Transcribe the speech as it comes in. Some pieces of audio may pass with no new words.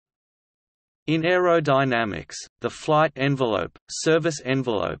In aerodynamics, the flight envelope, service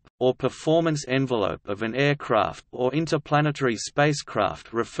envelope, or performance envelope of an aircraft or interplanetary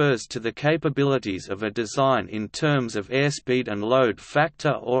spacecraft refers to the capabilities of a design in terms of airspeed and load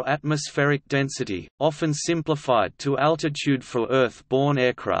factor or atmospheric density, often simplified to altitude for Earth-borne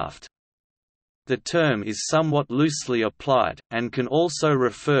aircraft. The term is somewhat loosely applied, and can also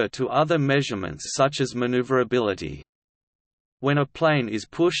refer to other measurements such as maneuverability. When a plane is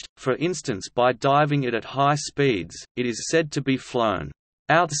pushed, for instance by diving it at high speeds, it is said to be flown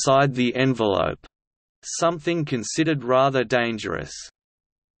outside the envelope, something considered rather dangerous.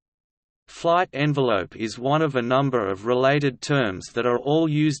 Flight envelope is one of a number of related terms that are all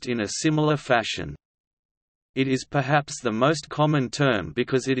used in a similar fashion. It is perhaps the most common term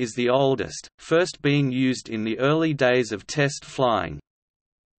because it is the oldest, first being used in the early days of test flying.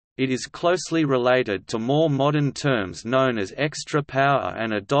 It is closely related to more modern terms known as extra power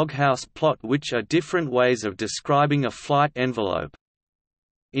and a doghouse plot, which are different ways of describing a flight envelope.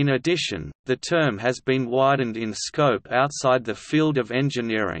 In addition, the term has been widened in scope outside the field of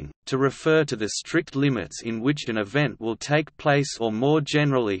engineering, to refer to the strict limits in which an event will take place or more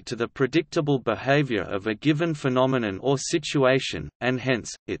generally to the predictable behavior of a given phenomenon or situation, and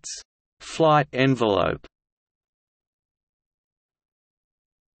hence, its flight envelope.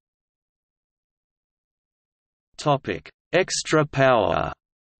 Extra power.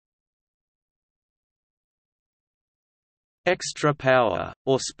 Extra power,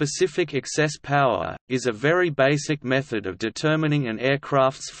 or specific excess power, is a very basic method of determining an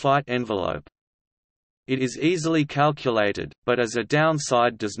aircraft's flight envelope. It is easily calculated, but as a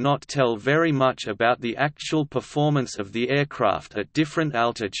downside does not tell very much about the actual performance of the aircraft at different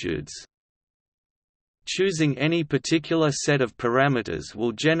altitudes. Choosing any particular set of parameters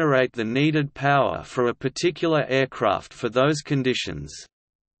will generate the needed power for a particular aircraft for those conditions.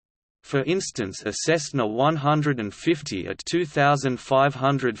 For instance, a Cessna 150 at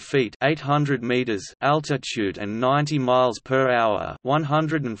 2,500 feet (800 meters) altitude and 90 miles per hour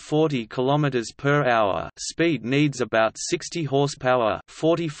 (140 kilometers per hour) speed needs about 60 horsepower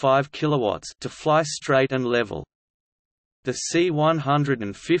 (45 kilowatts) to fly straight and level. The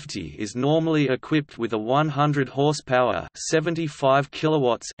C-150 is normally equipped with a 100 horsepower (75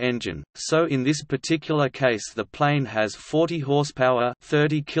 kilowatts) engine, so in this particular case the plane has 40 horsepower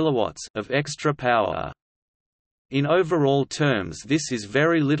 (30 kilowatts) of extra power. In overall terms this is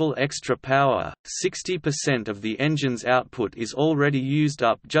very little extra power, 60% of the engine's output is already used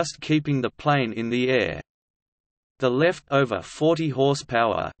up just keeping the plane in the air. The left-over 40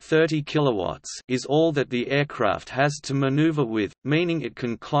 horsepower 30 kilowatts is all that the aircraft has to maneuver with, meaning it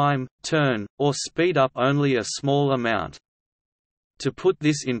can climb, turn, or speed up only a small amount. To put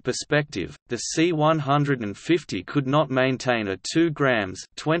this in perspective, the C-150 could not maintain a 2 grams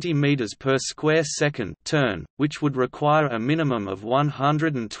 20 meters per square second turn, which would require a minimum of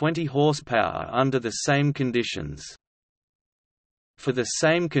 120 horsepower under the same conditions. For the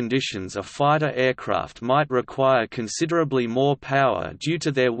same conditions a fighter aircraft might require considerably more power due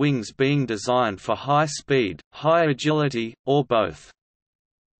to their wings being designed for high speed, high agility, or both.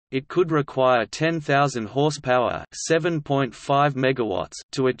 It could require 10,000 horsepower (7.5 megawatts)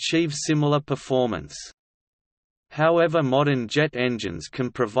 to achieve similar performance. However, modern jet engines can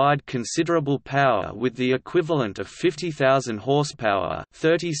provide considerable power with the equivalent of 50,000 horsepower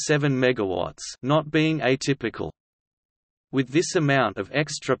 (37 megawatts), not being atypical. With this amount of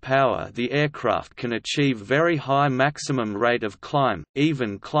extra power the aircraft can achieve very high maximum rate of climb,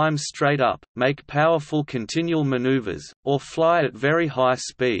 even climb straight up, make powerful continual maneuvers, or fly at very high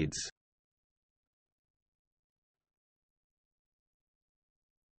speeds.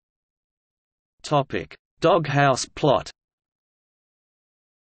 Doghouse plot.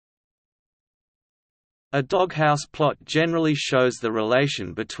 A doghouse plot generally shows the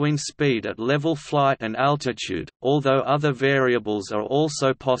relation between speed at level flight and altitude, although other variables are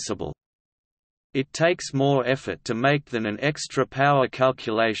also possible. It takes more effort to make than an extra power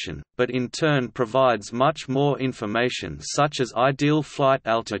calculation, but in turn provides much more information such as ideal flight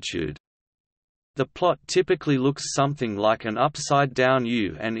altitude. The plot typically looks something like an upside-down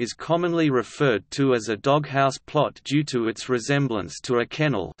U and is commonly referred to as a doghouse plot due to its resemblance to a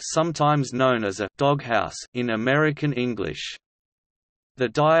kennel, sometimes known as a doghouse in American English. The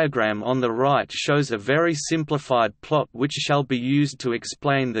diagram on the right shows a very simplified plot which shall be used to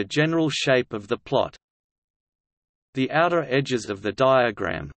explain the general shape of the plot. The outer edges of the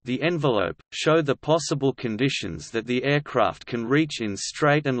diagram, the envelope, show the possible conditions that the aircraft can reach in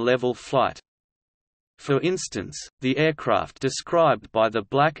straight and level flight. For instance, the aircraft described by the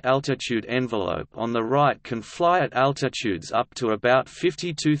black altitude envelope on the right can fly at altitudes up to about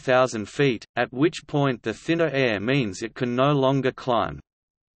 52,000 feet, at which point the thinner air means it can no longer climb.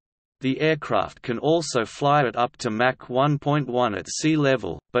 The aircraft can also fly at up to Mach 1.1 at sea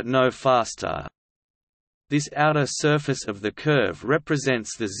level, but no faster. This outer surface of the curve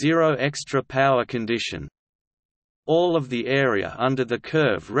represents the zero extra power condition. All of the area under the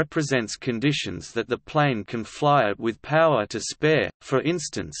curve represents conditions that the plane can fly at with power to spare. For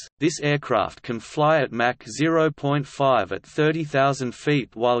instance, this aircraft can fly at Mach 0.5 at 30,000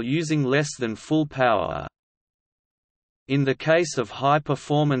 feet while using less than full power. In the case of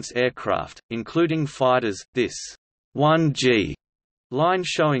high-performance aircraft, including fighters, this 1G line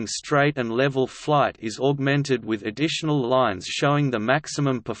showing straight and level flight is augmented with additional lines showing the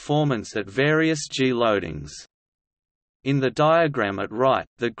maximum performance at various G loadings. In the diagram at right,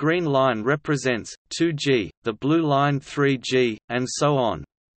 the green line represents 2G, the blue line 3G, and so on.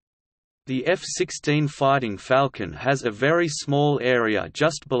 The F-16 Fighting Falcon has a very small area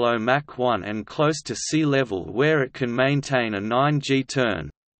just below Mach 1 and close to sea level where it can maintain a 9G turn.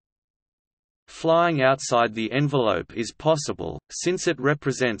 Flying outside the envelope is possible, since it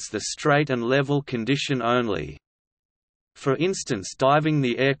represents the straight and level condition only. For instance, diving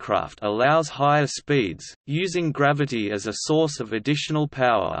the aircraft allows higher speeds, using gravity as a source of additional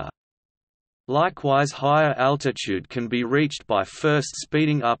power. Likewise, higher altitude can be reached by first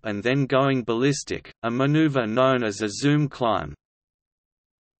speeding up and then going ballistic, a maneuver known as a zoom climb.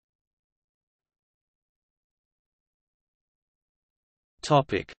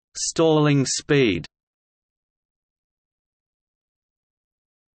 Topic: Stalling speed.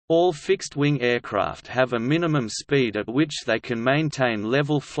 All fixed-wing aircraft have a minimum speed at which they can maintain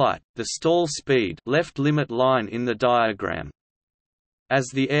level flight, the stall speed left limit line in the diagram. As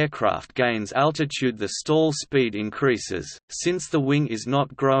the aircraft gains altitude, the stall speed increases. Since the wing is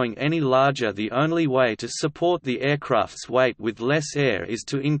not growing any larger, the only way to support the aircraft's weight with less air is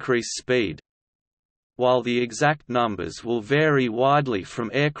to increase speed. While the exact numbers will vary widely from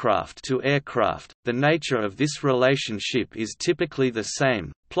aircraft to aircraft, the nature of this relationship is typically the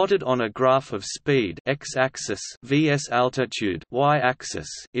same, plotted on a graph of speed x-axis vs altitude y-axis.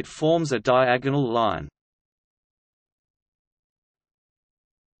 It forms a diagonal line.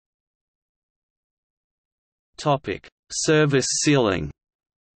 Topic: Service ceiling.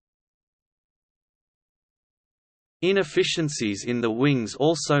 Inefficiencies in the wings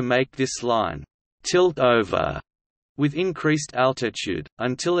also make this line tilt over with increased altitude,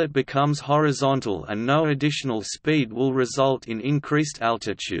 until it becomes horizontal and no additional speed will result in increased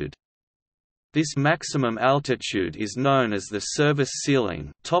altitude. This maximum altitude is known as the service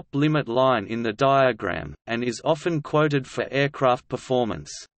ceiling, top limit line in the diagram, and is often quoted for aircraft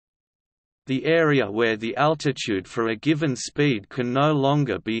performance. The area where the altitude for a given speed can no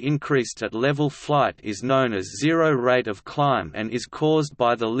longer be increased at level flight is known as zero rate of climb and is caused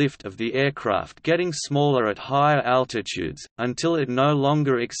by the lift of the aircraft getting smaller at higher altitudes, until it no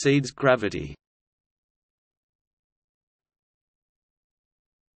longer exceeds gravity.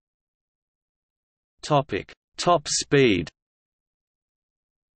 Top speed.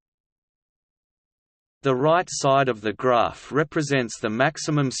 The right side of the graph represents the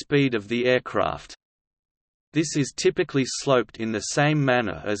maximum speed of the aircraft. This is typically sloped in the same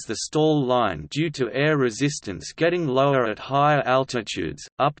manner as the stall line due to air resistance getting lower at higher altitudes,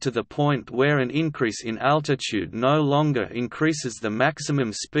 up to the point where an increase in altitude no longer increases the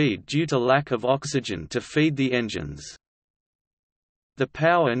maximum speed due to lack of oxygen to feed the engines. The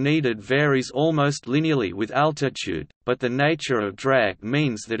power needed varies almost linearly with altitude, but the nature of drag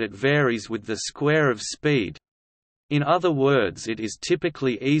means that it varies with the square of speed. In other words, it is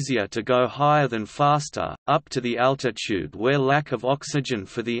typically easier to go higher than faster, up to the altitude where lack of oxygen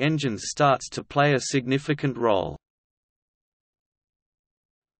for the engines starts to play a significant role.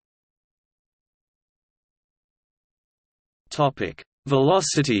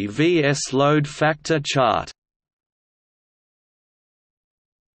 Velocity vs load factor chart.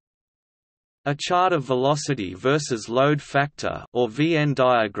 A chart of velocity versus load factor or VN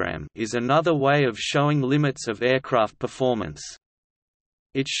diagram is another way of showing limits of aircraft performance.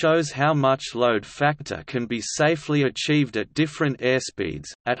 It shows how much load factor can be safely achieved at different airspeeds.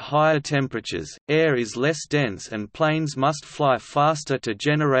 At higher temperatures, air is less dense and planes must fly faster to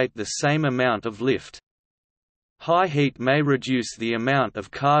generate the same amount of lift. High heat may reduce the amount of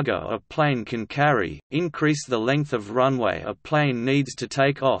cargo a plane can carry, increase the length of runway a plane needs to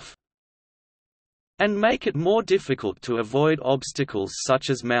take off, and make it more difficult to avoid obstacles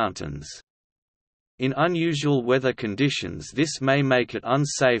such as mountains. In unusual weather conditions this may make it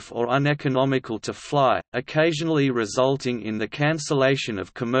unsafe or uneconomical to fly, occasionally resulting in the cancellation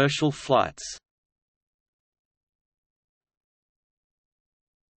of commercial flights.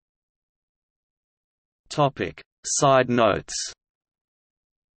 Side notes.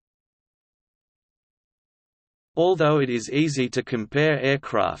 Although it is easy to compare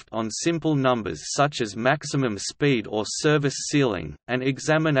aircraft on simple numbers such as maximum speed or service ceiling, an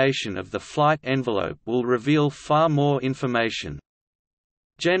examination of the flight envelope will reveal far more information.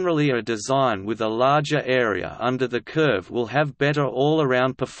 Generally, a design with a larger area under the curve will have better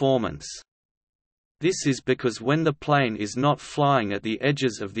all-around performance. This is because when the plane is not flying at the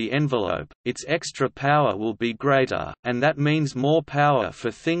edges of the envelope, its extra power will be greater, and that means more power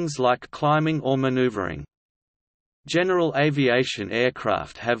for things like climbing or maneuvering. General aviation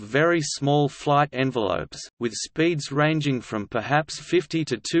aircraft have very small flight envelopes, with speeds ranging from perhaps 50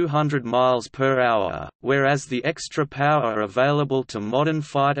 to 200 miles per hour, whereas the extra power available to modern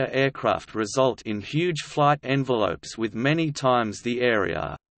fighter aircraft result in huge flight envelopes with many times the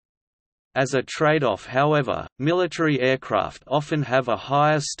area. As a trade-off, however, military aircraft often have a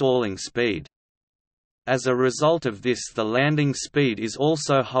higher stalling speed. As a result of this, the landing speed is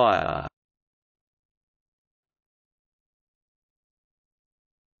also higher.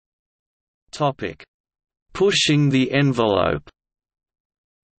 Pushing the envelope.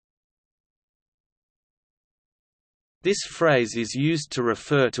 This phrase is used to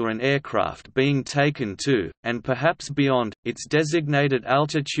refer to an aircraft being taken to, and perhaps beyond, its designated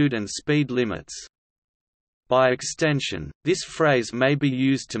altitude and speed limits. By extension, this phrase may be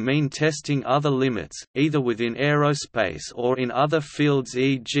used to mean testing other limits, either within aerospace or in other fields,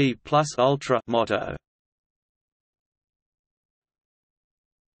 e.g. plus ultra motto.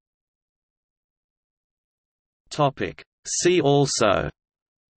 See also: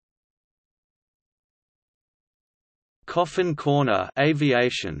 Coffin corner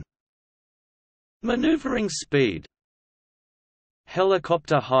aviation, maneuvering speed,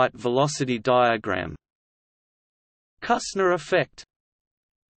 helicopter height velocity diagram, Kussner effect.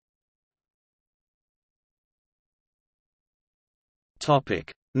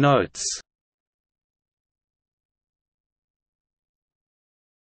 Notes